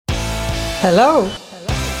Hello.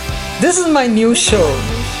 This is my new show,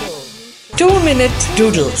 2 Minute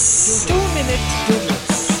Doodles. 2 Minute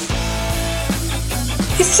Doodles.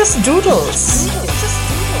 It's just doodles.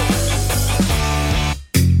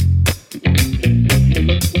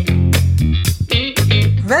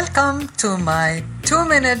 Welcome to my 2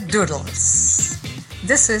 Minute Doodles.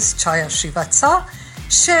 This is Chaya Srivatsa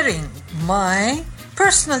sharing my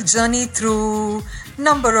personal journey through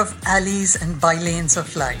number of alleys and bylanes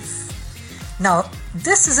of life. Now,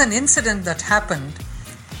 this is an incident that happened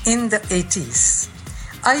in the 80s.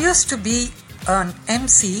 I used to be an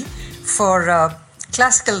MC for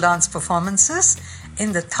classical dance performances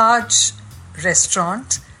in the Taj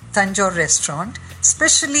restaurant, Tanjore restaurant,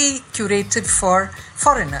 specially curated for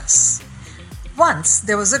foreigners. Once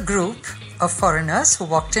there was a group of foreigners who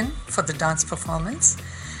walked in for the dance performance,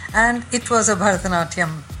 and it was a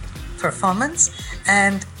Bharatanatyam performance,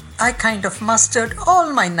 and I kind of mustered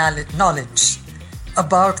all my knowledge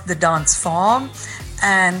about the dance form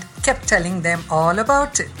and kept telling them all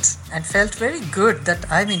about it and felt very good that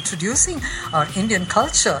I'm introducing our Indian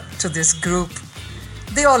culture to this group.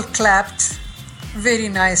 They all clapped, very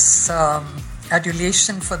nice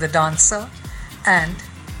adulation for the dancer, and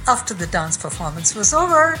after the dance performance was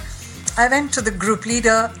over, I went to the group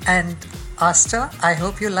leader and asked her, I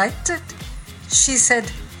hope you liked it. She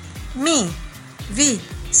said, we,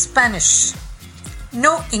 Spanish,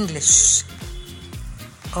 no English.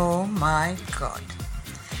 Oh my God.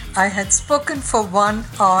 I had spoken for 1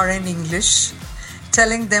 hour in English,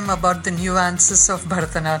 telling them about the nuances of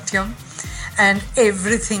Bharatanatyam and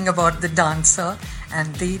everything about the dancer,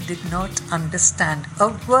 and they did not understand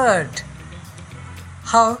a word.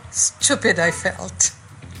 How stupid I felt.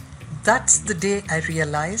 That's the day I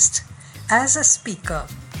realized, as a speaker,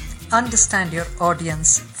 understand your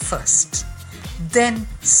audience first, then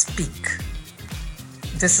speak.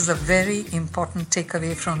 This is a very important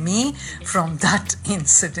takeaway from me from that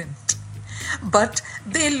incident. But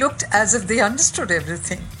they looked as if they understood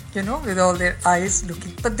everything, with all their eyes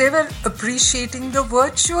looking. But they were appreciating the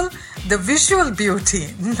visual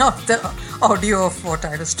beauty, not the audio of what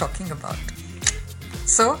I was talking about.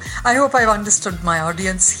 So I hope I've understood my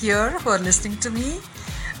audience here who are listening to me.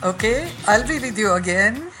 Okay, I'll be with you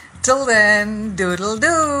again. Till then, doodle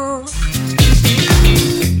doo.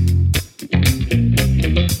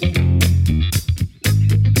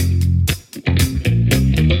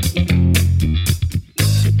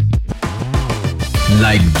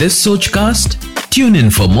 Like this Sochcast? Tune in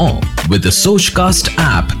for more with the Sochcast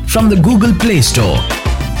app from the Google Play Store.